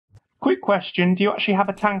Quick question, do you actually have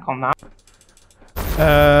a tank on that?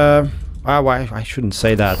 I shouldn't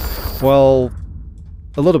say that. Well,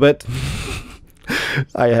 a little bit.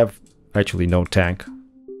 I have actually no tank.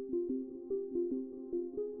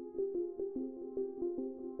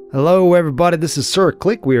 Hello everybody, this is Sir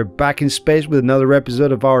Clik. We are back in space with another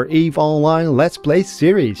episode of our EVE Online Let's Play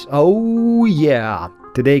series. Oh yeah!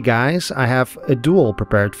 Today guys, I have a duel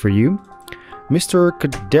prepared for you. Mr.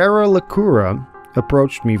 Kadera Lakura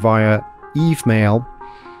approached me via EVE mail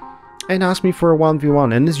and asked me for a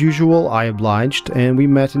 1v1, and as usual I obliged, and we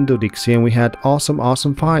met in Dodixie and we had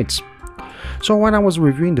awesome fights. So when I was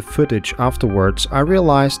reviewing the footage afterwards, I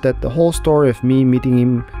realized that the whole story of me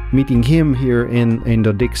meeting him here in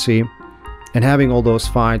Dodixie and having all those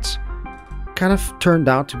fights kind of turned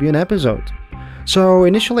out to be an episode. So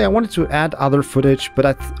initially I wanted to add other footage,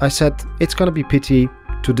 but I said it's gonna be pity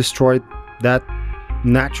to destroy that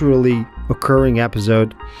naturally occurring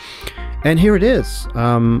episode. And here it is.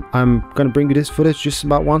 I'm gonna bring you this footage just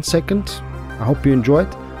about 1 second. I hope you enjoy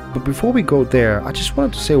it. But before we go there, I just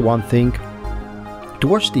wanted to say one thing.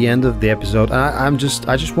 Towards the end of the episode, I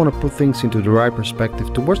just want to put things into the right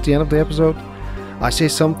perspective. Towards the end of the episode, I say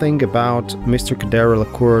something about Mr. Kadera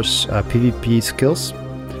Lakura's PvP skills.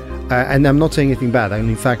 And I'm not saying anything bad.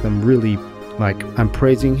 In fact, I'm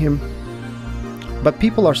praising him. But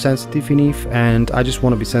people are sensitive in EVE, and I just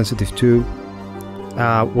want to be sensitive too.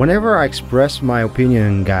 Whenever I express my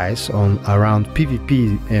opinion, guys, around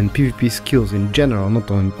PvP and PvP skills in general,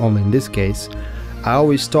 not only in this case, I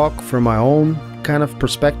always talk from my own kind of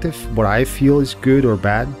perspective, what I feel is good or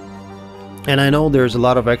bad. And I know there's a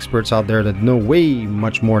lot of experts out there that know way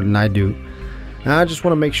much more than I do. And I just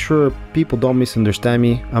want to make sure people don't misunderstand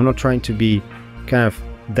me. I'm not trying to be kind of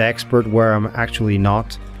the expert where I'm actually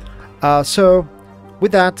not. So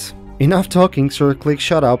with that, enough talking, Sir Clik,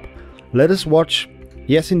 shut up. Let us watch.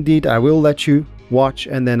 Yes, indeed, I will let you watch,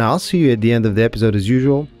 and then I'll see you at the end of the episode as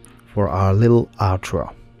usual for our little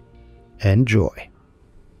outro. Enjoy.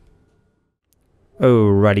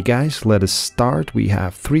 Alrighty guys, let us start. We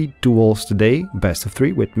have 3 duels today, best of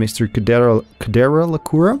 3 with Mr. Kadera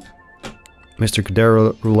Lakura. Mr.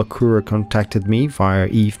 Kadera Lakura contacted me via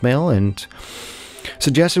EVE mail and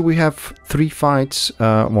suggested we have 3 fights,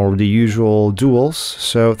 or the usual duels.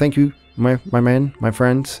 So thank you, my man, my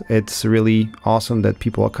friend. It's really awesome that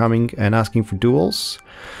people are coming and asking for duels.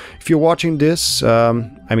 If you're watching this,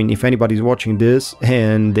 if anybody's watching this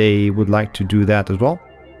and they would like to do that as well,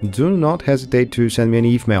 do not hesitate to send me an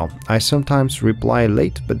EVE mail. I sometimes reply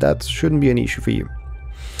late, but that shouldn't be an issue for you.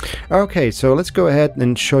 Okay, so let's go ahead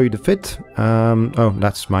and show you the fit. Oh,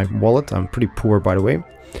 that's my wallet. I'm pretty poor, by the way.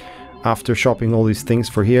 After shopping all these things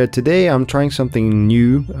for here, today I'm trying something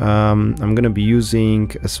new. I'm gonna be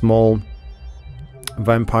using a small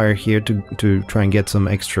vampire here to try and get some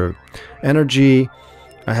extra energy.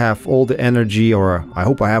 I have all the energy, or I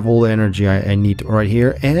hope I have all the energy I need right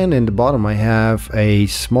here. And in the bottom I have a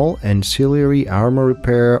small ancillary armor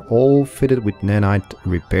repair, all fitted with nanite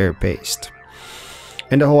repair paste.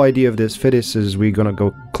 And the whole idea of this fit is we're gonna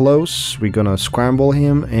go close, we're gonna scramble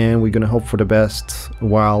him, and we're gonna hope for the best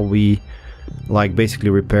while we basically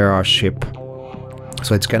repair our ship.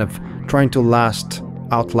 So it's kind of trying to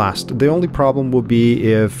outlast. The only problem will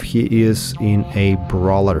be if he is in a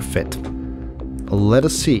brawler fit. Let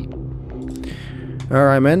us see.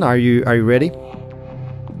 Alright man, are you ready?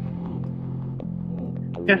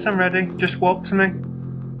 Yes, I'm ready. Just walk to me.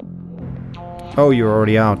 Oh, you're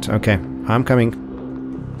already out. Okay, I'm coming.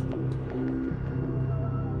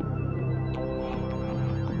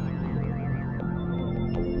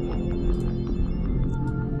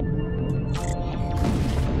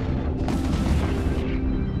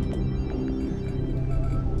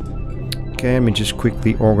 Okay, let me just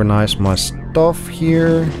quickly organize my stuff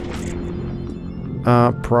here.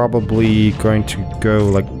 Probably going to go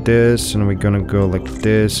like this, and we're gonna go like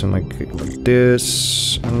this, and like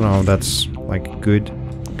this. I don't know, that's like good.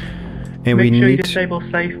 And Make we sure need you disable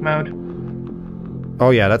safe mode. Oh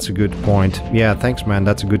yeah, that's a good point. Yeah, thanks man,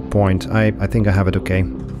 that's a good point. I think I have it okay.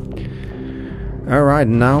 Alright,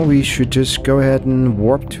 now we should just go ahead and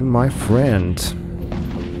warp to my friend.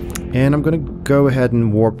 And I'm gonna go ahead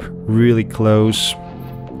and warp really close.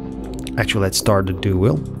 Actually, let's start the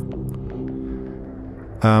duel.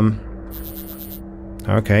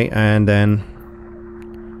 Okay, and then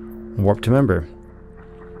warp to member.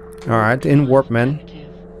 Alright, in warp, man.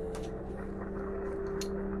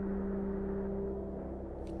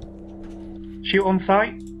 Shoot on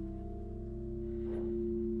sight?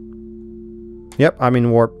 Yep, I'm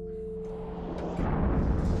in warp.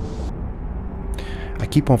 I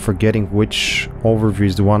keep on forgetting which overview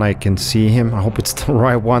is the one I can see him. I hope it's the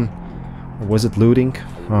right one. Was it looting?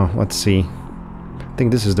 Oh, let's see. I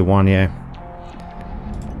think this is the one, yeah.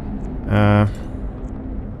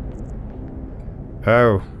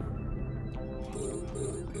 Oh.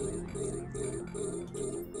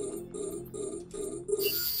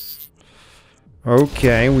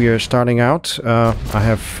 Okay, we are starting out.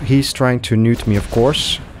 He's trying to nuke me, of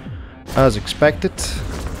course, as expected.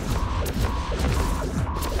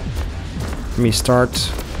 Let me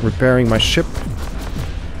start repairing my ship.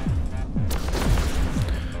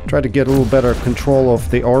 Try to get a little better control of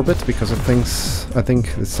the orbit, because I think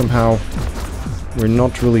somehow we're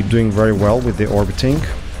not really doing very well with the orbiting.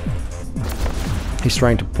 He's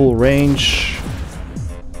trying to pull range.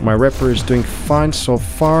 My Repper is doing fine so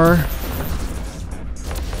far.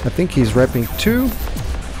 I think he's repping too.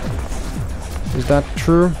 Is that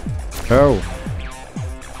true? Oh.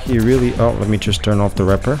 He really... Oh, let me just turn off the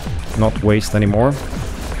Repper. Not waste anymore.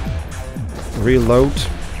 Reload.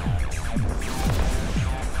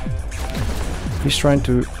 He's trying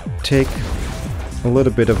to take a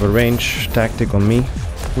little bit of a range tactic on me,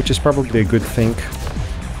 which is probably a good thing.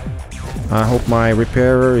 I hope my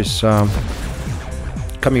repairer is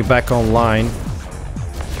coming back online.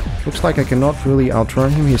 Looks like I cannot really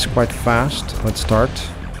outrun him. He's quite fast. Let's start.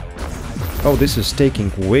 Oh, this is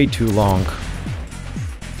taking way too long.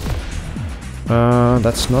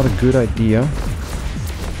 That's not a good idea.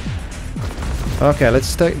 Okay,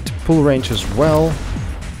 let's take pull range as well.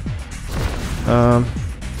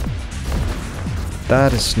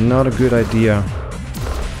 That is not a good idea.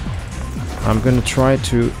 I'm gonna try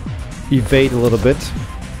to evade a little bit.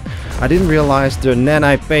 I didn't realize the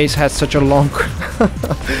nanite base had such a long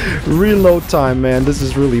reload time, man. This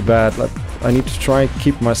is really bad. I need to try and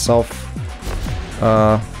keep myself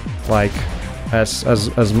like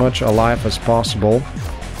as much alive as possible.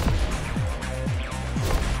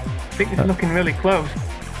 I think it's looking really close.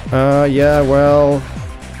 Yeah, well,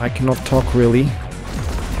 I cannot talk really.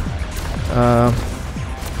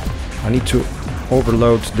 I need to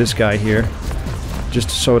overload this guy here, just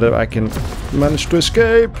so that I can manage to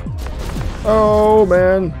escape. Oh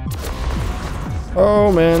man.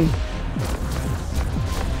 Oh man.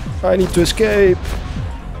 I need to escape.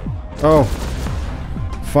 Oh.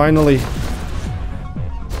 Finally.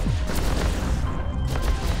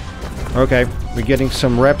 Okay, we're getting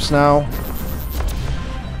some reps now.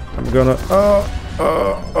 I'm gonna... Oh,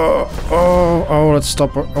 let's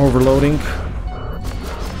stop overloading.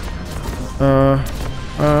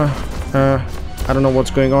 I don't know what's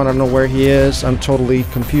going on. I don't know where he is. I'm totally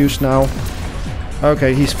confused now.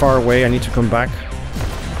 Okay, he's far away. I need to come back.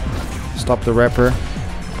 Stop the Repper.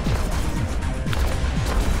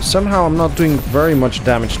 Somehow I'm not doing very much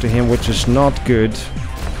damage to him, which is not good.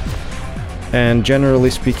 And generally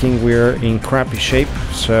speaking, we're in crappy shape.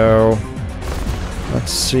 So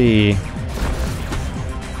let's see.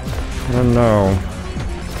 I don't know.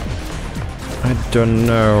 I don't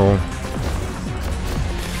know.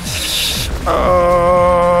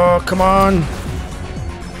 Oh, come on!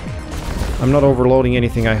 I'm not overloading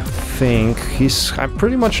anything, I think. I'm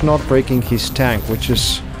pretty much not breaking his tank, which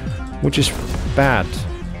is bad.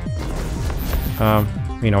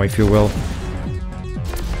 You know, if you will.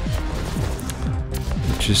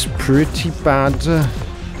 Which is pretty bad.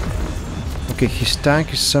 Okay, his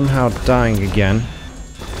tank is somehow dying again.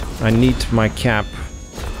 I need my cap.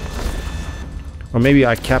 Or maybe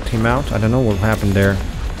I capped him out. I don't know what happened there.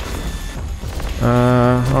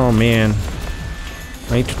 Oh man.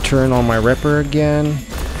 I need to turn on my Repper again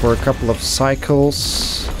for a couple of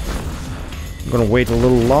cycles. I'm gonna wait a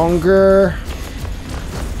little longer.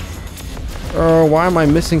 Oh, why am I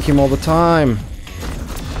missing him all the time?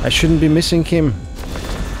 I shouldn't be missing him.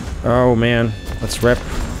 Oh man, let's rep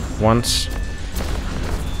once.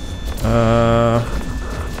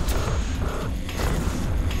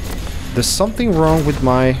 There's something wrong with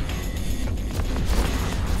my...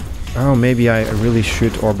 Oh, maybe I really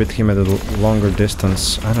should orbit him at a longer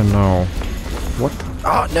distance. I don't know. What?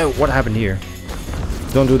 Oh, no! What happened here?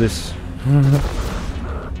 Don't do this.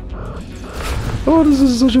 Oh, this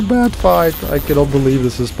is such a bad fight. I cannot believe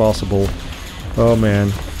this is possible. Oh,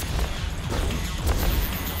 man.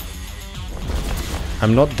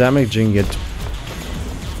 I'm not damaging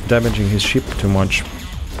his ship too much.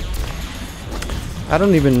 I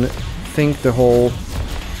don't even think the whole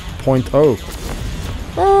point... Oh.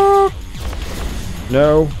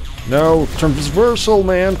 No, no, transversal,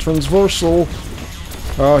 man, transversal.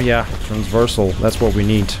 Oh yeah, transversal, that's what we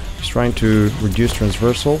need. He's trying to reduce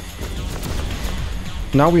transversal.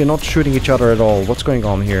 Now we are not shooting each other at all. What's going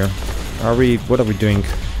on here? What are we doing?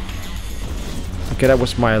 Okay, that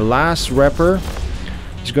was my last Repper.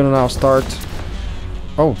 He's gonna now start...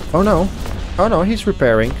 Oh no. Oh no, he's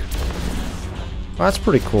repairing. That's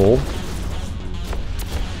pretty cool.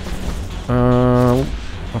 Oh,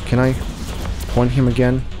 can I point him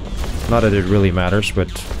again? Not that it really matters, but...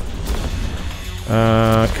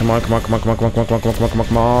 come on, come on, come on, come on, come on, come on, come on, come on, come on,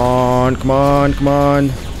 come on, come on, come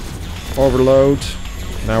on. Overload.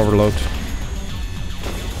 Now overload.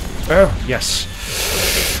 Oh, yes.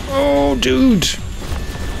 Oh, dude.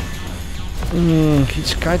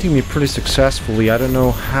 He's kiting me pretty successfully. I don't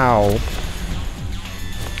know how.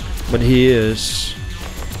 But he is.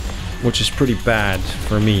 Which is pretty bad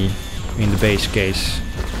for me in the base case.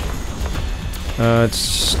 Let's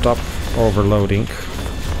stop overloading.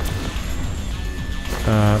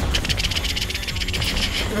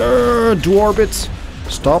 Do orbit.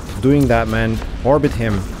 Stop doing that, man. Orbit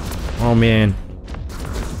him. Oh man.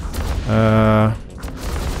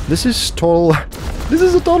 This is total. This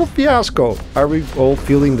is a total fiasco. Are we all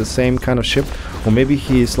feeling the same kind of ship? Or maybe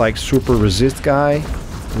he's like super resist guy,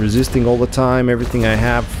 resisting all the time everything I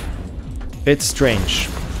have. It's strange,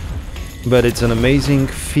 but it's an amazing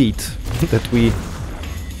feat that we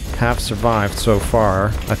have survived so far.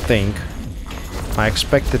 I think I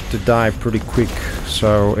expected to die pretty quick,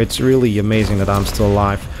 so it's really amazing that I'm still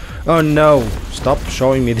alive. Oh no! Stop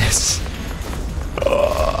showing me this.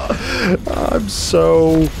 I'm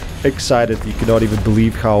so excited. You cannot even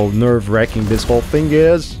believe how nerve-wracking this whole thing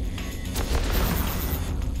is.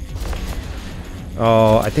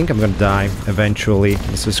 Oh, I think I'm gonna die eventually.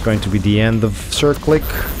 This is going to be the end of Sir Clik.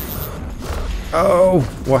 Oh,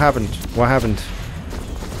 what happened? What happened?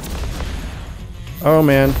 Oh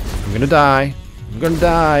man, I'm gonna die. I'm gonna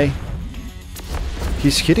die.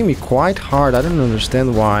 He's hitting me quite hard. I don't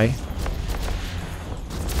understand why.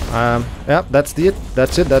 Yep, that's it.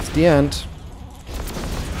 That's it. That's the end.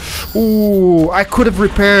 Ooh, I could have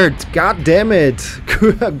repaired. God damn it.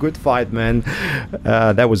 Good fight, man.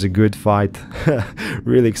 That was a good fight.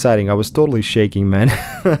 Really exciting. I was totally shaking, man.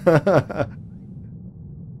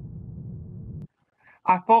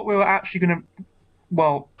 I thought we were actually gonna.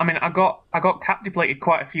 Well, I mean, I got cap depleted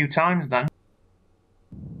quite a few times then.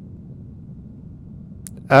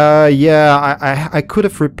 Yeah, I could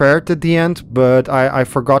have repaired at the end, but I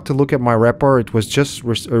forgot to look at my repar. It was just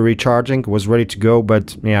recharging, it was ready to go,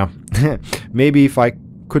 but yeah. Maybe if I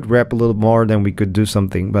could rep a little more, then we could do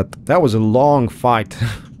something, but that was a long fight.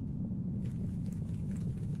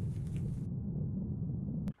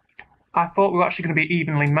 I thought we were actually going to be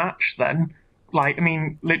evenly matched then. Like, I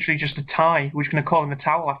mean, literally just a tie. We're just going to call in the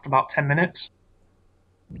towel after about 10 minutes.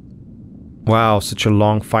 Wow, such a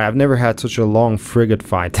long fight. I've never had such a long frigate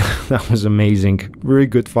fight. That was amazing. Really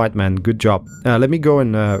good fight, man. Good job. Let me go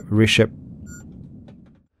and reship.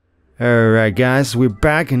 Alright guys, we're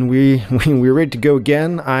back and we're ready to go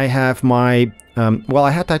again. I have my... well, I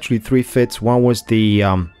had actually 3 fits. One was the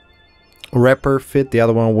repper fit, the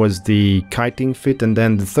other one was the kiting fit, and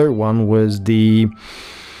then the third one was the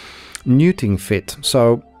neuting fit.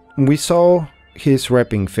 So we saw his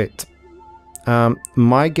repping fit.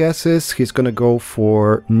 My guess is he's gonna go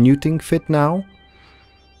for neuting fit now.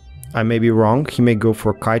 I may be wrong, he may go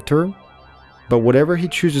for kiter. But whatever he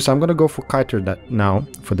chooses, I'm gonna go for kiter now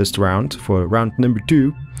for this round, for round number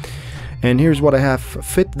 2. And here's what I have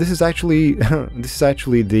fit. This is actually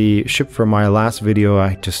the ship from my last video.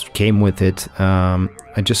 I just came with it.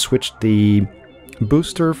 I just switched the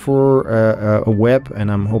booster for a web, and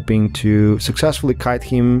I'm hoping to successfully kite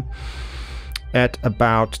him at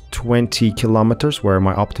about 20 kilometers, where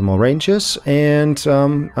my optimal range is, and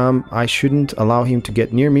I shouldn't allow him to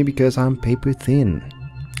get near me because I'm paper thin.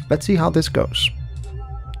 Let's see how this goes.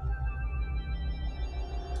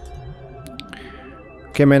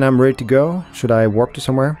 Okay, man, I'm ready to go. Should I warp to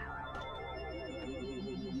somewhere?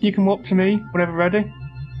 You can warp to me whenever ready.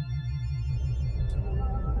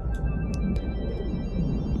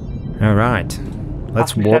 All right,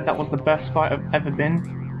 let's warp. Said that was the best fight I've ever been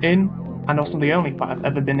in, and also the only fight I've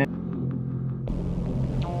ever been in.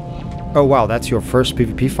 Oh wow, that's your first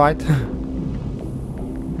PvP fight?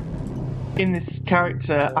 In this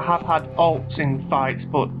character, I have had alts in fights,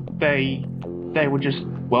 but they were just,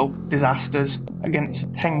 well, disasters. Against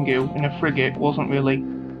Tengu in a frigate wasn't really.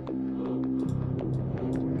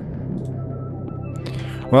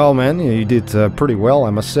 Well, man, you did pretty well, I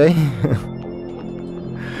must say.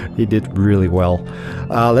 You did really well.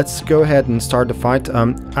 Let's go ahead and start the fight.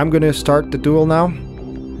 I'm gonna start the duel now.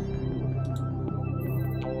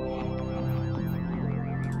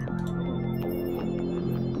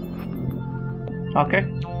 Okay.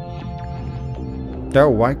 Oh,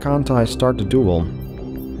 why can't I start the duel?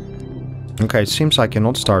 Okay, it seems I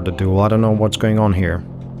cannot start the duel. I don't know what's going on here.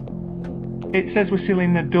 It says we're still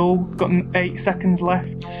in the duel. Got 8 seconds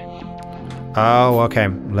left. Oh, okay.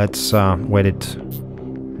 Let's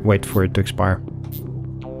wait for it to expire.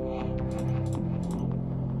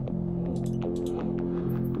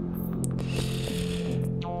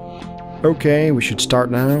 Okay, we should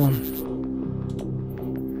start now.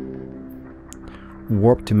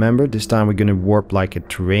 Warp to member. This time we're gonna warp like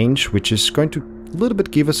at range, which is going to a little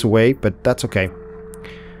bit give us away, but that's okay.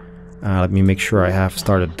 Let me make sure I have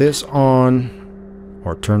started this on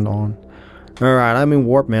or turned on. Alright, I'm in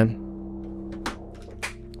warp, man.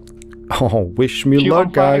 Oh, wish me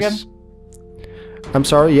luck, guys. I'm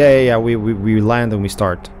sorry. Yeah. We land and we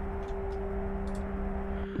start.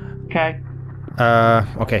 Okay.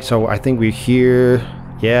 Okay, so I think we're here.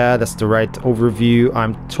 Yeah, that's the right overview.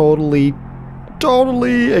 I'm totally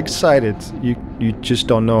excited. You just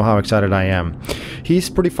don't know how excited I am. He's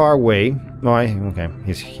pretty far away. Oh, okay,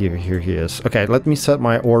 he's here. Here he is. Okay, let me set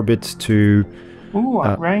my orbit to... Ooh,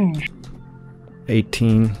 at range.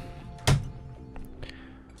 18.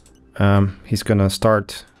 He's gonna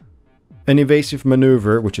start an evasive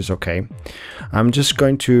maneuver, which is okay. I'm just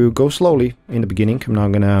going to go slowly in the beginning. I'm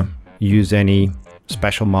not gonna use any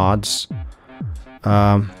special mods.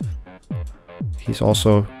 He's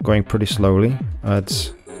also going pretty slowly.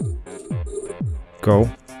 Let's go.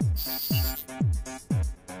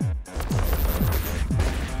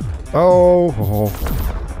 Oh.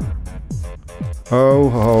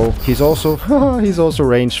 He's also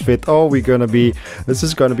range fit. Oh, this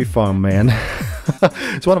is gonna be fun, man.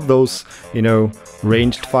 It's one of those, you know,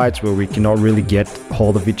 ranged fights where we cannot really get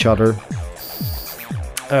hold of each other.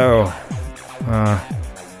 Oh.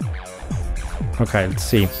 Okay, let's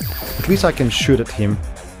see. At least I can shoot at him.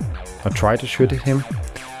 I'll try to shoot at him.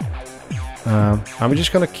 I'm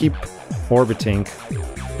just gonna keep orbiting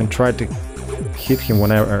and try to hit him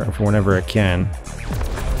whenever I can.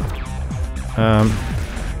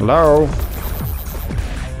 Hello?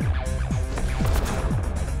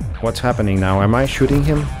 What's happening now? Am I shooting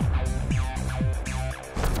him?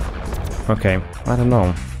 Okay, I don't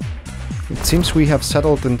know. It seems we have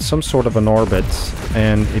settled in some sort of an orbit,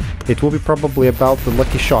 and it will be probably about the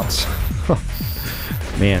lucky shots.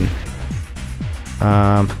 Man.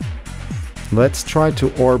 Let's try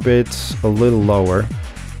to orbit a little lower.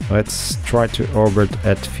 Let's try to orbit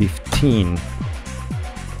at 15.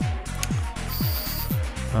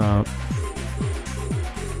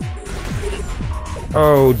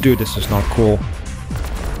 Oh, dude, this is not cool.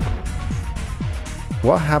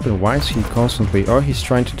 What happened? Why is he constantly... Oh, he's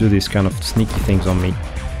trying to do these kind of sneaky things on me.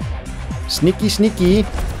 Sneaky, sneaky!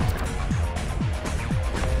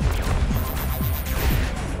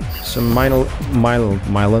 Some manual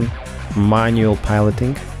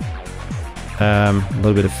piloting. A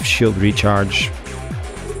little bit of shield recharge.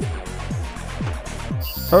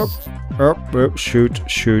 Oh, shoot.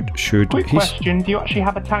 Quick question, do you actually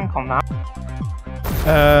have a tank on that?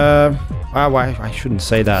 I shouldn't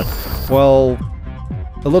say that. Well,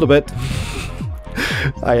 a little bit.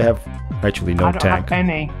 I have actually no tank. I don't have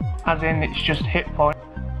any, as in it's just hit point.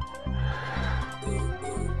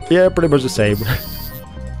 Yeah, pretty much the same.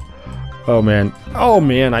 Oh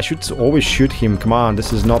man, I should always shoot him. Come on,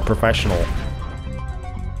 this is not professional.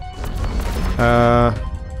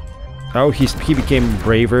 Oh, he became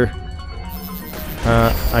braver.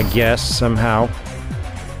 I guess somehow.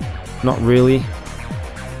 Not really.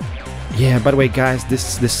 Yeah, by the way, guys,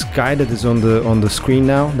 this guy that is on the screen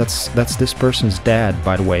now, that's this person's dad,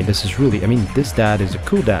 by the way. This is really, I mean, this dad is a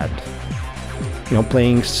cool dad. You know,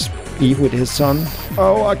 playing Eve with his son.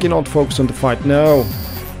 Oh, I cannot focus on the fight. No.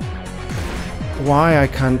 Why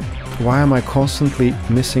am I constantly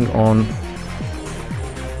missing on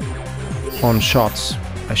shots?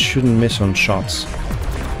 I shouldn't miss on shots.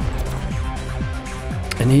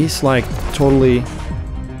 And he's like totally...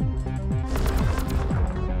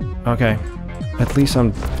 Okay, at least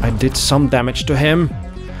I did some damage to him.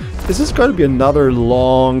 This is going to be another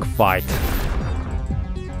long fight.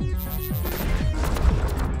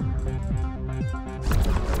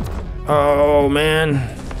 Oh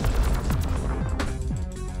man.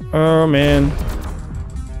 Oh man.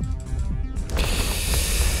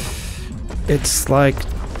 It's like,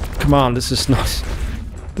 come on, this is not...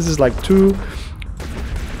 This is like too...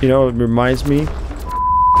 You know, it reminds me...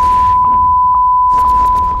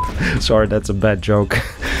 Sorry, that's a bad joke.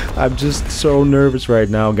 I'm just so nervous right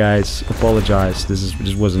now, guys. Apologize. This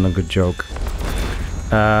wasn't a good joke.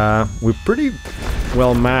 We're pretty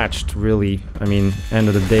well matched, really. I mean, end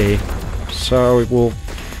of the day. So it will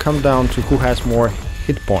come down to who has more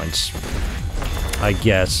hit points, I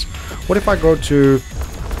guess. What if I go to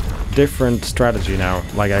different strategy now?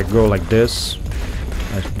 Like I go like this.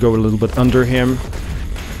 I go a little bit under him.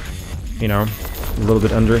 You know, a little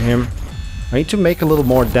bit under him. I need to make a little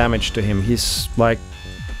more damage to him. He's like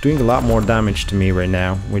doing a lot more damage to me right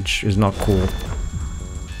now, which is not cool.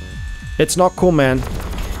 It's not cool, man.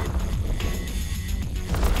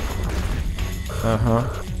 Uh-huh.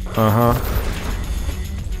 Uh-huh.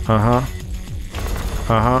 Uh-huh.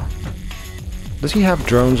 Uh-huh. Does he have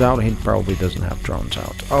drones out? He probably doesn't have drones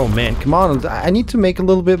out. Oh man, come on. I need to make a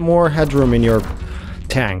little bit more headroom in your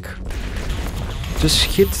tank. Just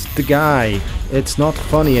hit the guy. It's not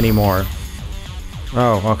funny anymore.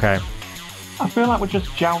 Oh, okay. I feel like we're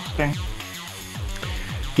just jousting.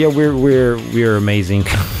 Yeah, we're amazing.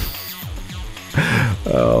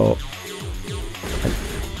 Oh.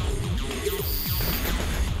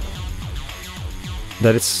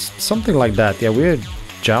 That it's something like that. Yeah, we're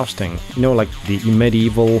jousting. You know, like the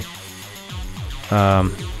medieval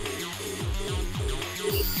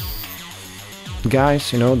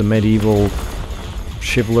guys, you know, the medieval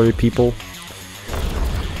chivalry people.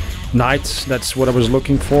 Knights, that's what I was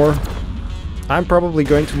looking for. I'm probably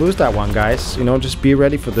going to lose that one, guys. You know, just be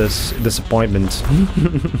ready for this disappointment.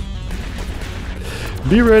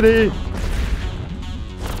 Be ready!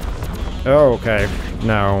 Oh, okay.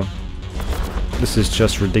 No. This is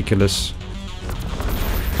just ridiculous.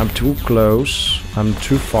 I'm too close. I'm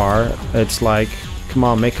too far. It's like, come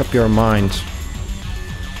on, make up your mind.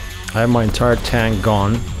 I have my entire tank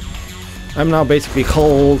gone. I'm now basically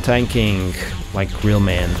whole tanking. Like real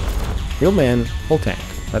man. Real man, whole tank.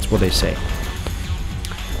 That's what they say.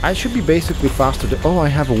 I should be basically faster than... Oh, I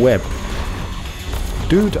have a web.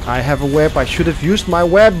 Dude, I have a web. I should have used my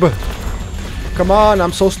web. Come on,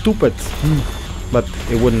 I'm so stupid. But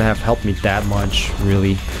it wouldn't have helped me that much,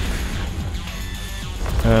 really.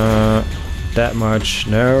 That much.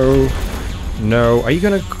 No. No. Are you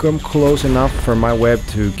gonna come close enough for my web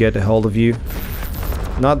to get a hold of you?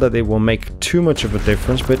 Not that it will make too much of a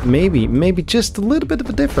difference, but maybe just a little bit of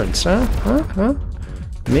a difference, huh? Huh?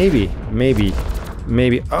 Maybe.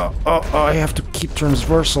 Oh, I have to keep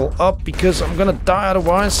transversal up because I'm gonna die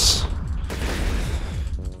otherwise.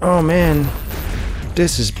 Oh man.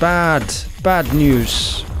 This is bad. Bad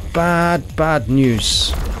news. Bad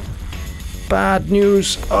news. Bad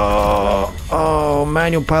news. Oh,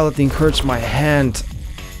 manual piloting hurts my hand.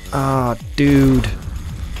 Ah, dude.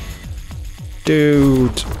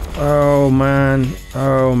 Dude. Oh man.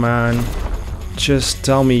 Just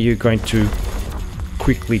tell me you're going to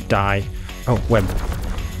quickly die. Oh, web.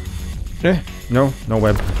 No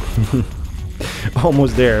web.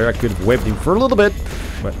 Almost there. I could have webbed him for a little bit,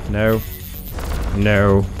 but no.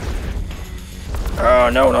 Oh,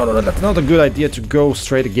 no, that's not a good idea to go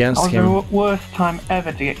straight against him. That was the worst time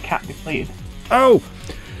ever to get cat depleted. Oh!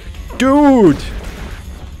 Dude!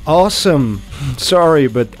 Awesome! Sorry,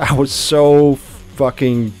 but I was so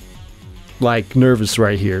fucking, like, nervous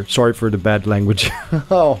right here. Sorry for the bad language.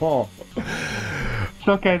 Oh. It's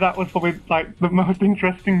okay, that was probably, like, the most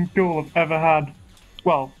interesting duel I've ever had.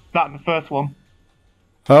 Well, that and the first one.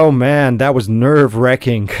 Oh man, that was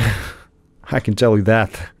nerve-wracking. I can tell you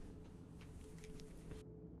that.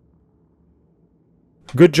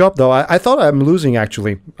 Good job though. I thought I'm losing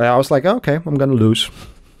actually. I was like, okay, I'm gonna lose.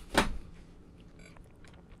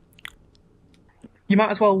 You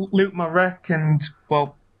might as well loot my wreck and,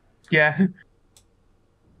 well, yeah.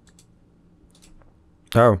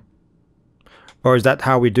 Oh. Or is that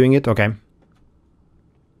how we're doing it? Okay.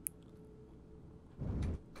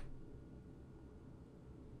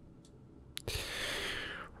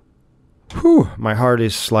 Whew, my heart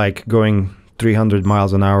is like going 300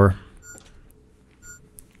 miles an hour.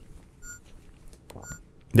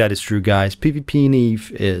 That is true, guys. PvP in Eve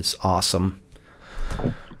is awesome.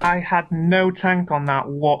 I had no tank on that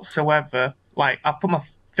whatsoever. Like, I put my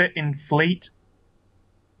fit in fleet.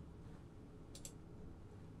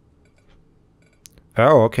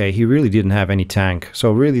 Oh, okay. He really didn't have any tank.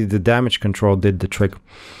 So really the damage control did the trick.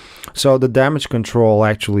 So the damage control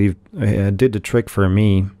actually did the trick for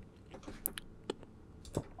me.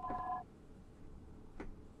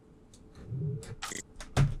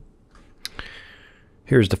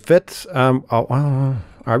 Here's the fit.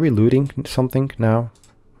 Are we looting something now?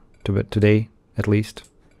 Today, at least.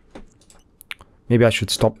 Maybe I should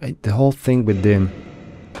stop the whole thing with them.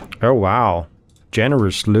 Oh wow,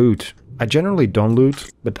 generous loot. I generally don't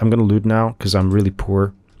loot, but I'm gonna loot now because I'm really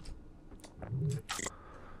poor.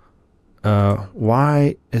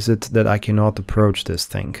 Why is it that I cannot approach this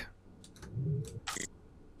thing?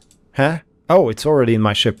 Huh? Oh, it's already in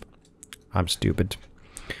my ship. I'm stupid.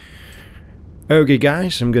 Okay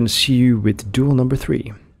guys, I'm gonna see you with duel number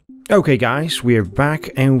 3. Okay guys, we are back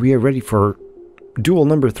and we are ready for duel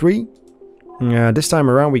number 3. This time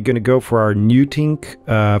around we're gonna go for our new tank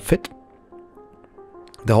fit.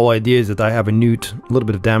 The whole idea is that I have a newt, a little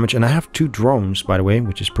bit of damage, and I have 2 drones, by the way,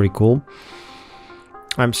 which is pretty cool.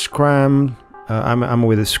 I'm scram. I'm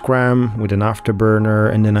with a scram with an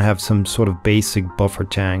afterburner, and then I have some sort of basic buffer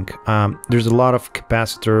tank. There's a lot of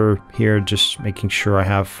capacitor here, just making sure I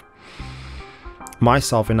have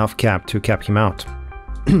myself enough cap to cap him out.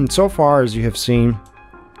 So far, as you have seen,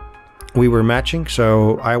 we were matching.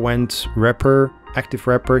 So I went Rapper, active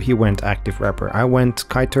Rapper, he went active Rapper. I went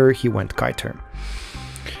Kiter, he went Kiter.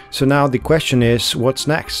 So now the question is, what's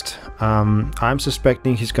next? I'm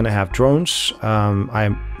suspecting he's going to have drones.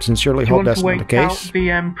 I sincerely hope that's not the case. Do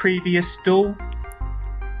you want to wait out the previous duel?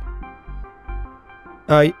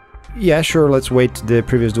 Yeah, sure. Let's wait the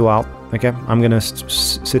previous duel out. Okay, I'm going to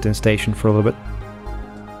sit in station for a little bit.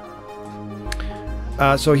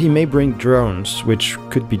 So he may bring drones, which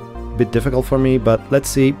could be a bit difficult for me, but let's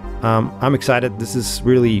see. I'm excited. This is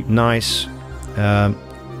really nice.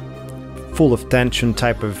 Full of tension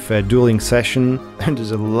type of dueling session, and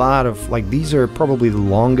there's a lot of, like, these are probably the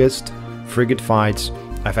longest frigate fights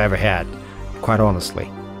I've ever had, quite honestly.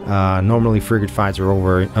 Normally frigate fights are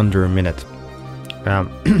over under a minute.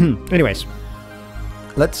 Anyways,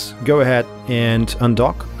 let's go ahead and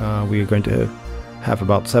undock. We are going to have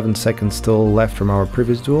about 7 seconds still left from our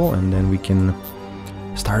previous duel, and then we can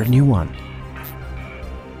start a new one.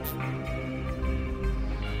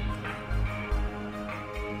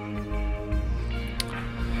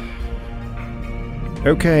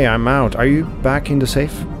 Okay, I'm out. Are you back in the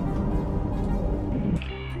safe?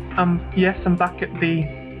 Yes, I'm back at the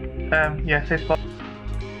safe spot.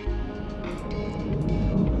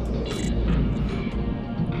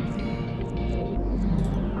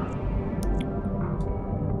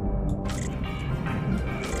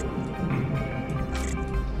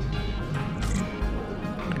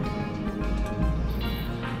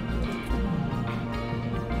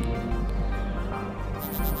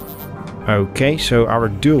 Okay, so our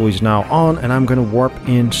duel is now on, and I'm gonna warp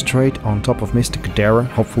in straight on top of Mr. Kadara,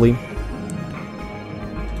 hopefully.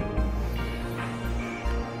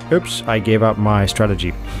 Oops, I gave up my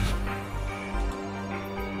strategy.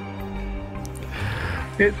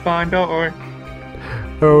 It's fine, don't worry.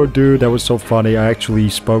 Oh dude, that was so funny. I actually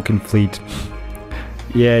spoke in fleet.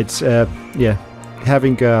 Yeah, it's, yeah,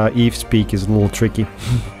 having Eve speak is a little tricky.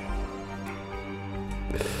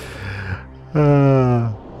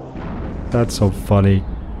 That's so funny.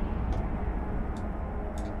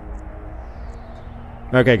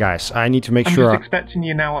 Okay, guys, I need to make sure. I'm just expecting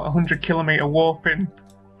you now at 100 kilometer warping.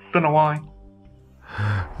 Don't know why.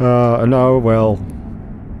 No, well,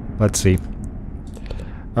 let's see.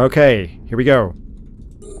 Okay, here we go.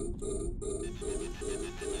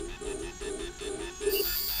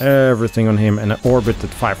 Everything on him and an orbit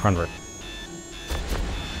at 500.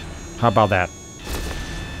 How about that?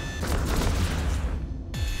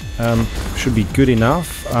 Should be good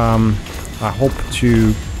enough. I hope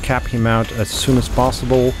to cap him out as soon as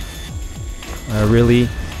possible. Really,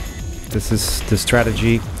 this is the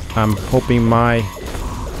strategy. I'm hoping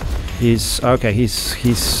he's okay.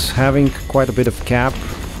 He's having quite a bit of cap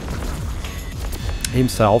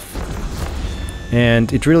himself,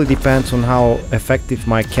 and it really depends on how effective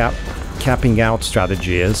my capping out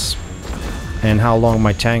strategy is, and how long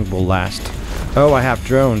my tank will last. Oh, I have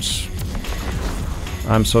drones.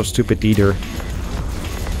 I'm so stupid either.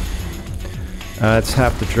 Let's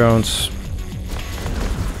have the drones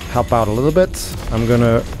help out a little bit. I'm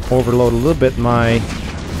gonna overload a little bit my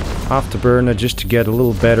afterburner just to get a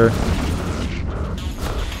little better,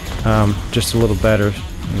 just a little better,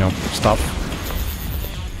 you know, stuff.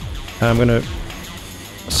 I'm gonna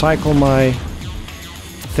cycle my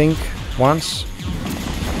think once.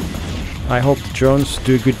 I hope the drones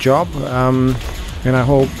do a good job. And I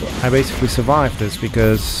hope I basically survive this,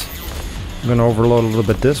 because I'm gonna overload a little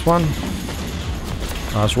bit this one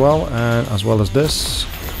as well, and as well as this,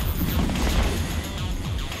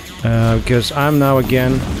 because I'm now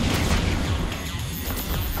again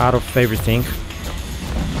out of everything.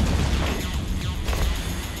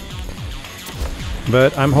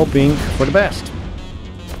 But I'm hoping for the best.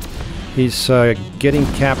 He's getting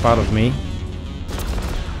cap out of me,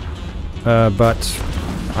 but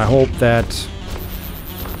I hope that.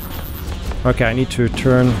 Okay, I need to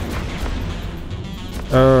turn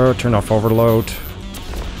off overload,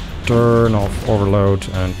 turn off overload,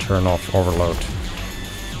 and turn off overload.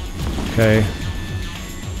 Okay.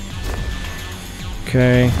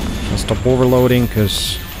 Okay, I'll stop overloading,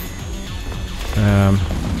 because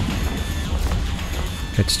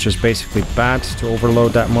it's just basically bad to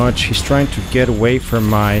overload that much. He's trying to get away from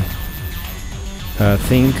my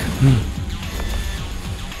thing.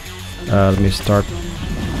 Let me start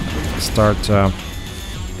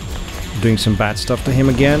doing some bad stuff to him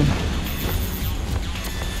again.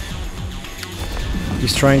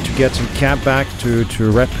 He's trying to get some cap back to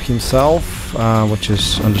rep himself, which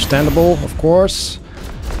is understandable, of course.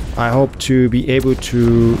 I hope to be able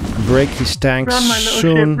to break his tanks Run, my little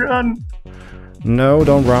soon. ship, run! No,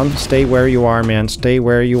 don't run. Stay where you are, man. Stay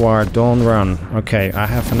where you are. Don't run. Okay, I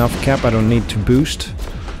have enough cap. I don't need to boost.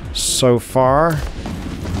 So far,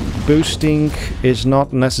 boosting is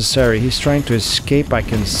not necessary. He's trying to escape. I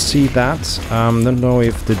can see that. Don't know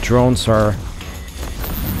if the drones are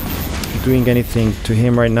doing anything to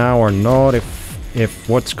him right now or not. If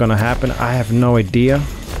what's gonna happen, I have no idea.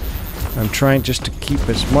 I'm trying just to keep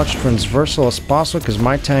as much transversal as possible because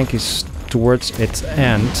my tank is towards its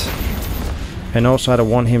end. And also I don't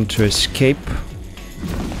want him to escape.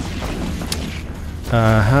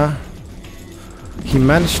 He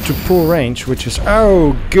managed to pull range, which is...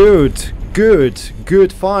 Oh, good.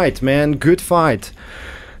 Good fight, man. Good fight.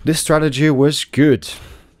 This strategy was good.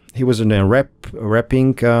 He was in a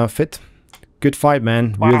repping fit. Good fight,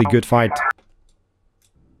 man. Wow. Really good fight.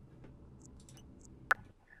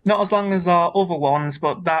 Not as long as our other ones,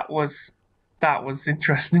 but that was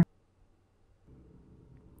interesting.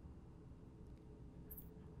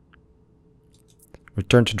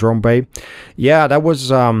 Return to drone bay. Yeah, that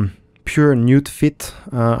was pure newt fit.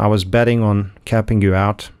 I was betting on capping you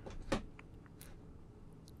out.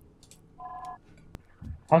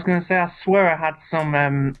 I was going to say, I swear I had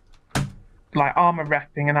some like armor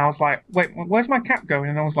repping, and I was like, wait, where's my cap going?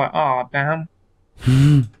 And I was like, ah, damn.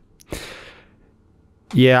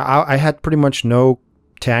 Yeah, I had pretty much no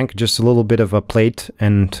tank, just a little bit of a plate,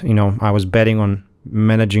 and you know, I was betting on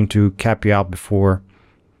managing to cap you out before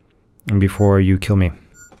you kill me.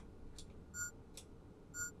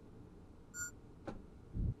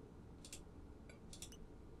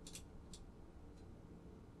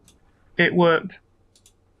 It worked.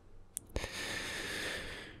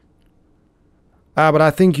 But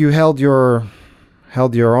I think you held your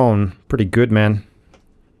own pretty good, man.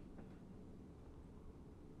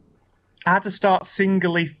 I had to start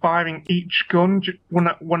singly firing each gun when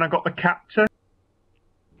I got the captor.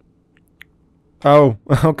 Oh,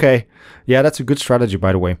 okay. Yeah, that's a good strategy,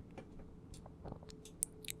 by the way.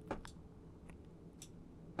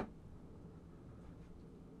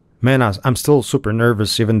 Man, I'm still super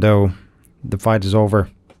nervous, even though the fight is over.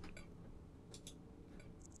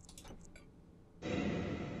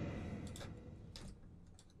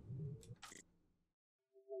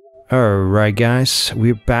 Alright guys,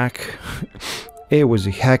 we're back. It was a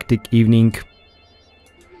hectic evening.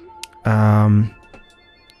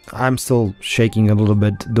 I'm still shaking a little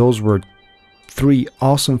bit. Those were 3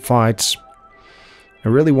 awesome fights. I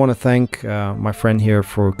really want to thank my friend here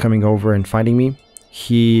for coming over and fighting me.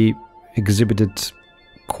 He exhibited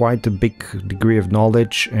quite a big degree of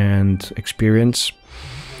knowledge and experience.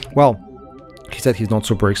 Well, he said he's not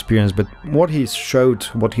super experienced, but what he showed,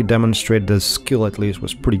 what he demonstrated, the skill at least,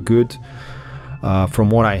 was pretty good. From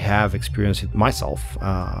what I have experienced it myself,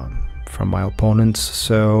 from my opponents.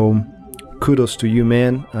 So kudos to you,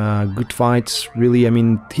 man. Good fights, really. I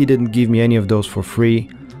mean, he didn't give me any of those for free.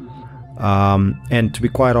 And to be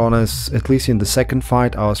quite honest, at least in the second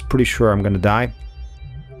fight, I was pretty sure I'm gonna die.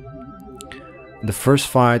 The first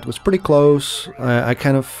fight was pretty close. I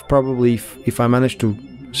kind of probably, if I managed to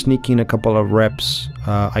sneak in a couple of reps,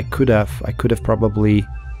 I could have probably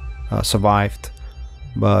survived,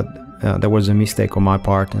 but there was a mistake on my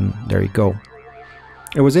part, and there you go.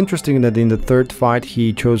 It was interesting that in the third fight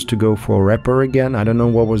he chose to go for a repper again. I don't know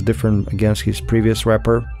what was different against his previous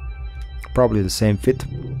repper. Probably the same fit.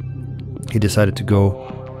 He decided to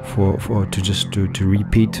go to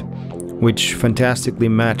repeat, which fantastically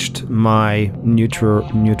matched my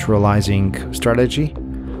neutralizing strategy.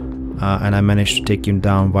 And I managed to take him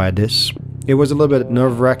down via this. It was a little bit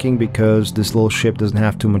nerve-wracking because this little ship doesn't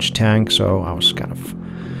have too much tank, so I was kind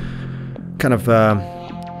of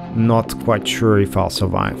not quite sure if I'll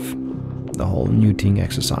survive the whole neuting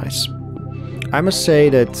exercise. I must say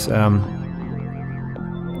that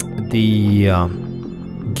the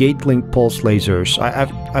Gatling pulse lasers,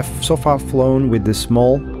 I've so far flown with the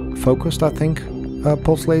small focused, I think,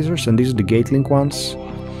 pulse lasers, and these are the Gatling ones.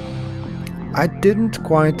 I didn't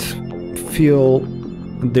quite feel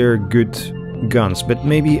they're good guns, but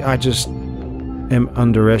maybe I just am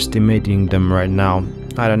underestimating them right now.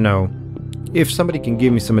 I don't know. If somebody can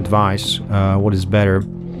give me some advice, what is better?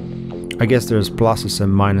 I guess there's pluses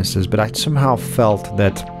and minuses, but I somehow felt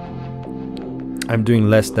that I'm doing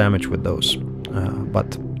less damage with those.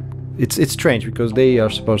 But it's strange because they are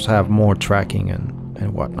supposed to have more tracking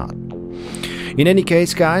and whatnot. In any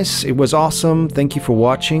case, guys, it was awesome. Thank you for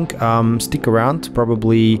watching. Stick around.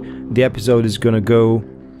 Probably the episode is gonna go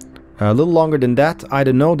a little longer than that. I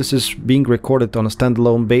don't know. This is being recorded on a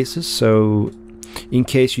standalone basis, so in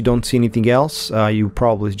case you don't see anything else, you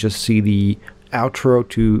probably just see the outro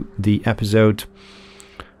to the episode.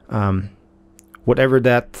 Whatever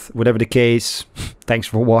the case, thanks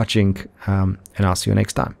for watching, and I'll see you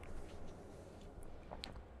next time.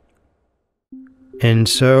 And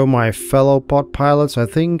so, my fellow pod pilots, I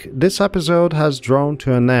think this episode has drawn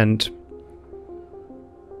to an end.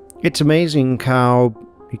 It's amazing how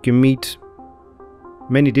you can meet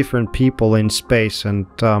many different people in space and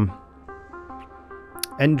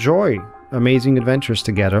enjoy amazing adventures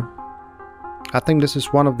together. I think this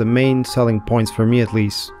is one of the main selling points, for me at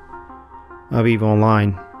least, of EVE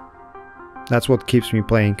Online. That's what keeps me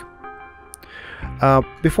playing.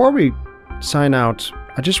 Before we sign out,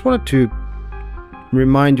 I just wanted to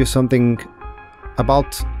remind you something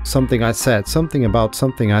about something I said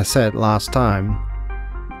last time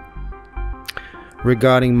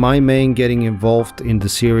regarding my main getting involved in the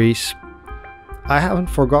series. I haven't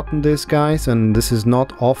forgotten this, guys, and this is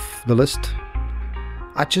not off the list.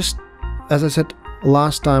 As I said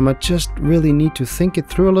last time, I just really need to think it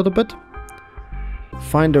through a little bit,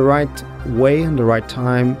 find the right way and the right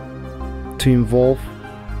time to involve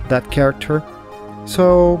that character.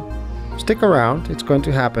 So stick around, it's going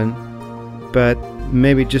to happen, but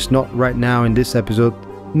maybe just not right now in this episode,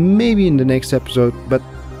 maybe in the next episode. But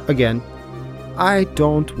again, I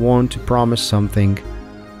don't want to promise something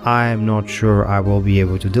I am not sure I will be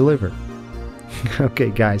able to deliver.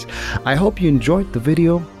 Okay, guys, I hope you enjoyed the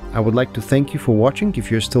video. I would like to thank you for watching,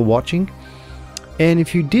 if you're still watching. And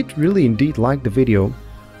if you did really indeed like the video,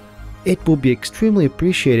 it will be extremely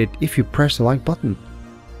appreciated if you press the like button.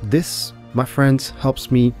 This, my friends,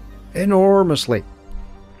 helps me enormously.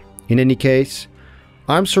 In any case,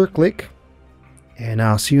 I'm Sir Clik, and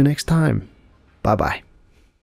I'll see you next time. Bye bye.